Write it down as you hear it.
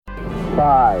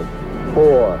5,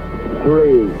 4,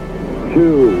 3,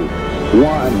 2,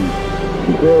 1,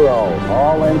 0.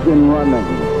 All engine running.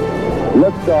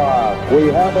 Liftoff. We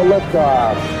have a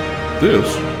liftoff. This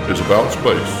is About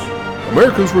Space,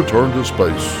 America's return to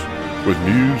space, with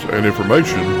news and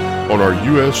information on our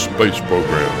U.S. space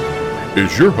program.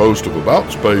 Is your host of About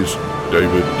Space,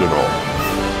 David Denault.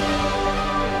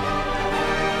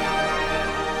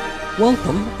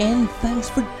 Welcome, and thanks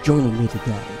for joining me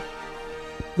today.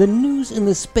 The news in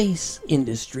the space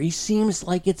industry seems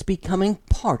like it's becoming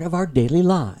part of our daily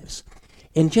lives.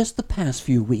 In just the past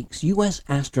few weeks, U.S.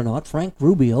 astronaut Frank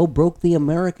Rubio broke the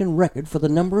American record for the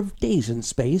number of days in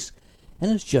space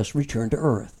and has just returned to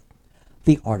Earth.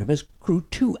 The Artemis Crew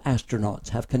 2 astronauts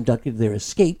have conducted their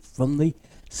escape from the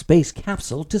space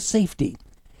capsule to safety,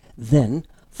 then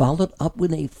followed up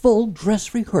with a full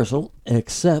dress rehearsal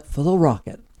except for the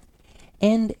rocket.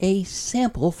 And a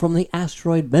sample from the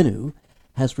asteroid Bennu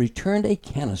has returned a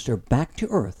canister back to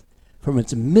Earth from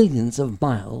its millions of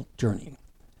mile journey.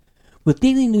 With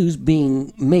daily news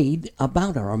being made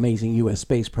about our amazing U.S.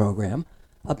 space program,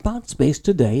 About Space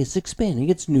Today is expanding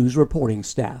its news reporting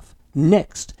staff.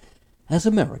 Next, as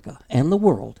America and the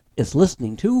world is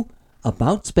listening to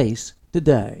About Space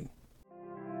Today.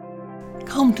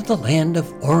 Come to the land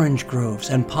of orange groves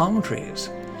and palm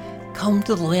trees. Come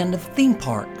to the land of theme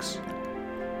parks.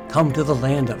 Come to the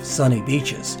land of sunny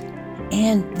beaches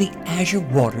and the azure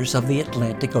waters of the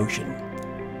Atlantic Ocean.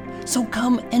 So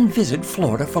come and visit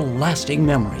Florida for lasting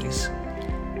memories.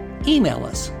 Email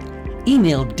us.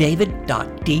 Email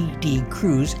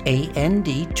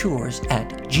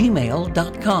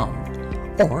david.ddcruiseandtours@gmail.com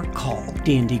or call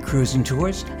D&D Cruise and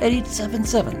Tours at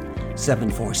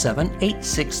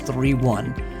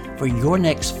 877-747-8631 for your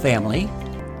next family,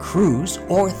 cruise,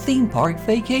 or theme park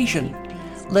vacation.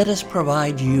 Let us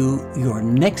provide you your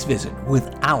next visit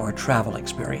with our travel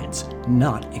experience,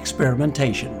 not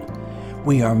experimentation.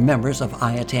 We are members of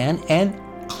IATAN and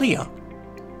CLIA.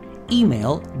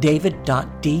 Email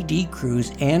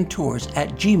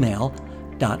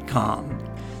david.ddcruiseandtours@gmail.com.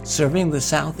 Serving the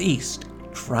Southeast,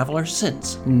 traveler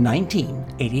since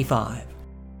 1985.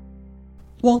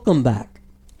 Welcome back.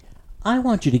 I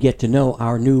want you to get to know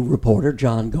our new reporter,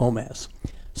 John Gomez.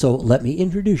 So let me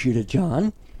introduce you to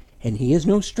John, and he is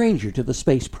no stranger to the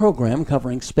space program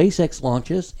covering SpaceX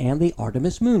launches and the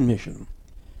Artemis moon mission.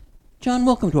 John,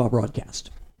 welcome to our broadcast.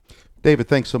 David,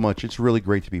 thanks so much. It's really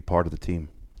great to be part of the team.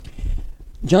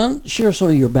 John, share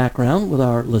sort of your background with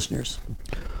our listeners.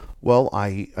 Well,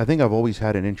 I think I've always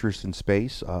had an interest in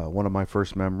space. One of my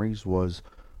first memories was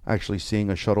actually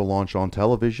seeing a shuttle launch on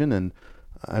television, and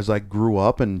as I grew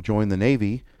up and joined the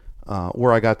Navy,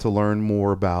 where I got to learn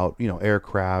more about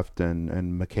aircraft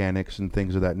and mechanics and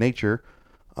things of that nature,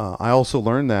 I also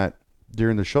learned that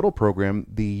during the shuttle program,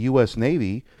 the U.S.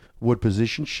 Navy would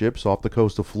position ships off the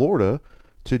coast of Florida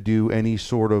to do any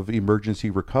sort of emergency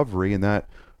recovery, and that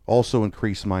also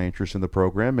increased my interest in the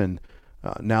program. And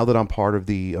now that I'm part of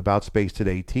the About Space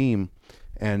Today team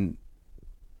and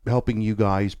helping you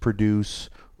guys produce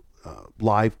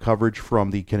live coverage from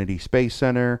the Kennedy Space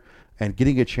Center and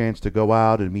getting a chance to go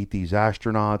out and meet these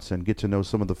astronauts and get to know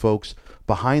some of the folks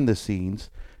behind the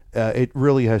scenes, it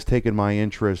really has taken my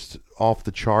interest off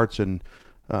the charts and,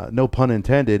 no pun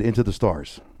intended, into the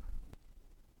stars.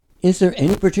 Is there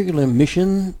any particular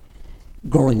mission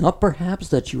growing up, perhaps,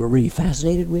 that you were really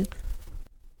fascinated with?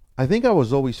 I think I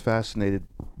was always fascinated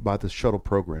by the shuttle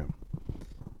program.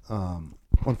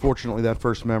 Unfortunately, that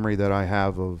first memory that I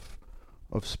have of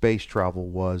space travel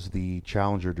was the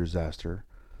Challenger disaster.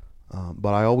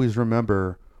 But I always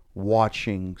remember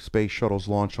watching space shuttles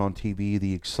launch on TV,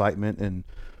 the excitement, and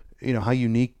how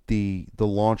unique the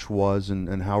launch was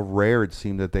and how rare it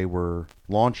seemed that they were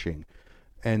launching.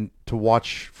 And to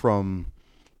watch from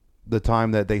the time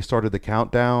that they started the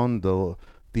countdown,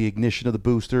 the ignition of the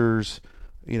boosters,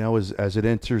 as it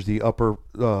enters the upper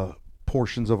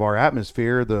portions of our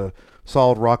atmosphere, the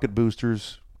solid rocket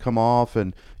boosters come off,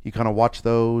 and you kind of watch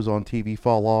those on TV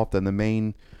fall off. Then the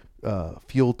main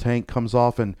fuel tank comes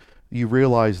off, and you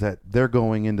realize that they're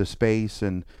going into space,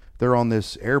 and they're on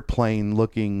this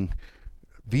airplane-looking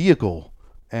vehicle,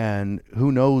 and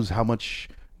who knows how much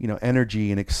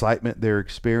energy and excitement they're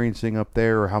experiencing up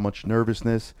there, or how much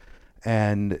nervousness.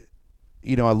 And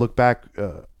I look back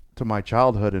to my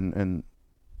childhood and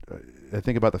I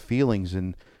think about the feelings,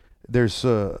 and there's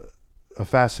a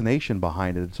fascination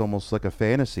behind it. It's almost like a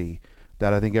fantasy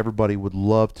that I think everybody would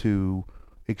love to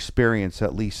experience,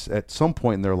 at least at some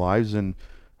point in their lives. And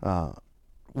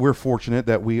we're fortunate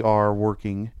that we are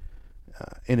working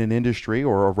in an industry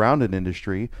or around an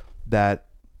industry that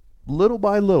little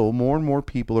by little, more and more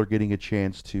people are getting a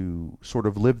chance to sort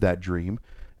of live that dream.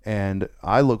 And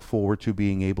I look forward to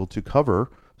being able to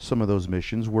cover some of those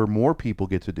missions where more people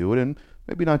get to do it. And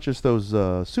maybe not just those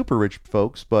super rich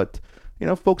folks, but,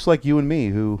 folks like you and me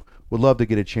who would love to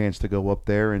get a chance to go up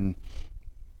there and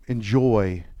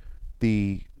enjoy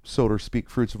the, so to speak,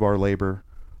 fruits of our labor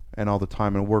and all the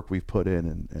time and work we've put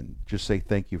in, and just say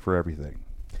thank you for everything.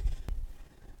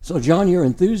 So, John, your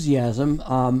enthusiasm,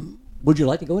 would you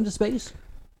like to go into space?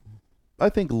 I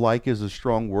think like is a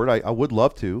strong word. I would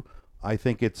love to. I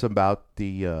think it's about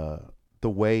the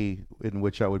way in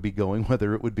which I would be going,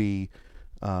 whether it would be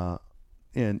on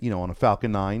a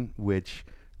Falcon 9, which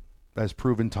has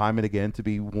proven time and again to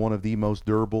be one of the most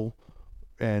durable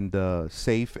and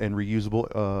safe and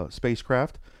reusable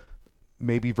spacecraft.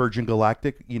 Maybe Virgin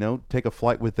Galactic, take a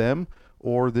flight with them,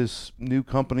 or this new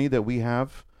company that we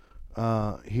have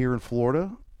here in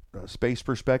Florida, Space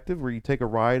Perspective, where you take a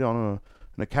ride in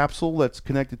a capsule that's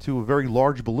connected to a very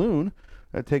large balloon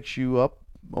that takes you up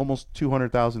almost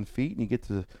 200,000 feet, and you get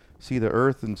to see the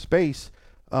Earth and space.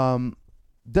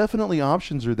 Definitely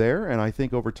options are there, and I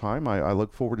think over time I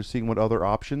look forward to seeing what other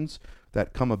options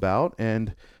that come about,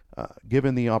 and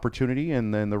given the opportunity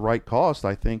and then the right cost,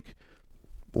 I think,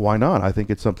 why not? I think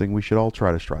it's something we should all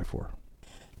try to strive for.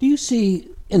 Do you see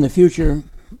in the future,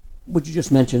 what you just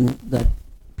mentioned, that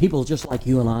people just like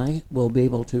you and I will be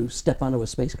able to step onto a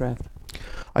spacecraft?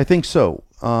 I think so.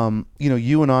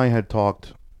 You and I had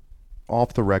talked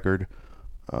off the record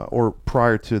or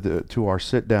prior to our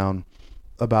sit down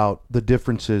about the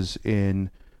differences in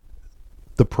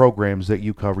the programs that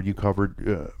you covered. You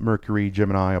covered Mercury,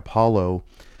 Gemini, Apollo,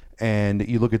 and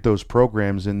you look at those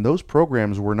programs, and those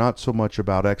programs were not so much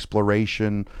about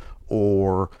exploration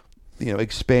or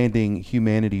expanding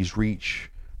humanity's reach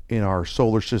in our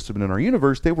solar system and in our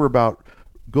universe. They were about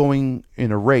going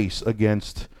in a race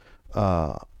against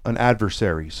an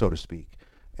adversary, so to speak.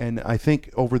 And I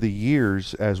think over the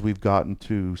years, as we've gotten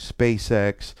to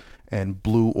SpaceX and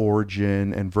Blue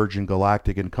Origin and Virgin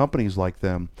Galactic and companies like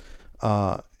them,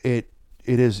 it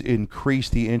has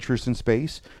increased the interest in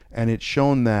space, and it's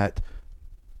shown that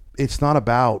it's not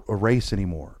about a race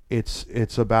anymore.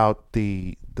 It's about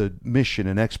the mission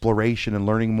and exploration and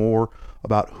learning more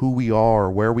about who we are,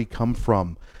 where we come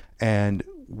from, and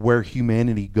where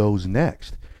humanity goes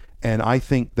next. And I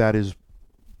think that is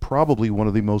probably one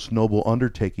of the most noble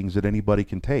undertakings that anybody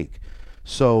can take.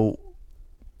 So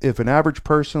if an average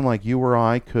person like you or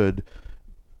I could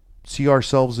see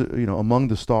ourselves, among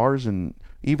the stars, and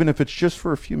even if it's just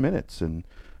for a few minutes, and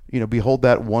behold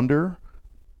that wonder,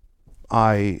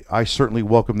 I certainly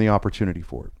welcome the opportunity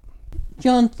for it.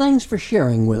 John, thanks for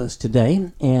sharing with us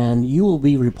today, and you will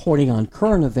be reporting on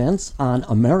current events on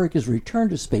America's return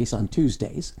to space on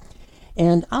Tuesdays,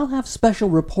 and I'll have special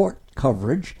report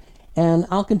coverage, and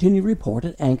I'll continue to report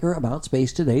at Anchor About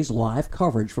Space Today's live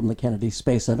coverage from the Kennedy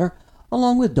Space Center,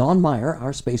 along with Don Meyer,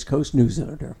 our Space Coast news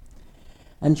editor.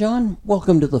 And John,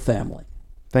 welcome to the family.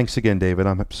 Thanks again, David.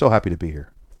 I'm so happy to be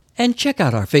here. And check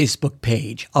out our Facebook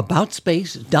page,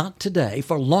 aboutspace.today,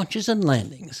 for launches and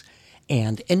landings.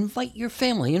 And invite your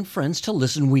family and friends to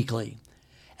listen weekly.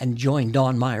 And join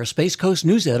Don Meyer, Space Coast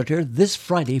news editor, this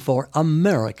Friday for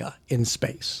America in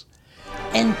Space.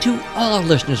 And to all our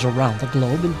listeners around the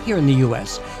globe and here in the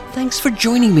U.S., thanks for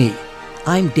joining me.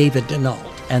 I'm David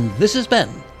Denault, and this has been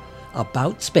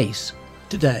About Space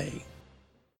Today.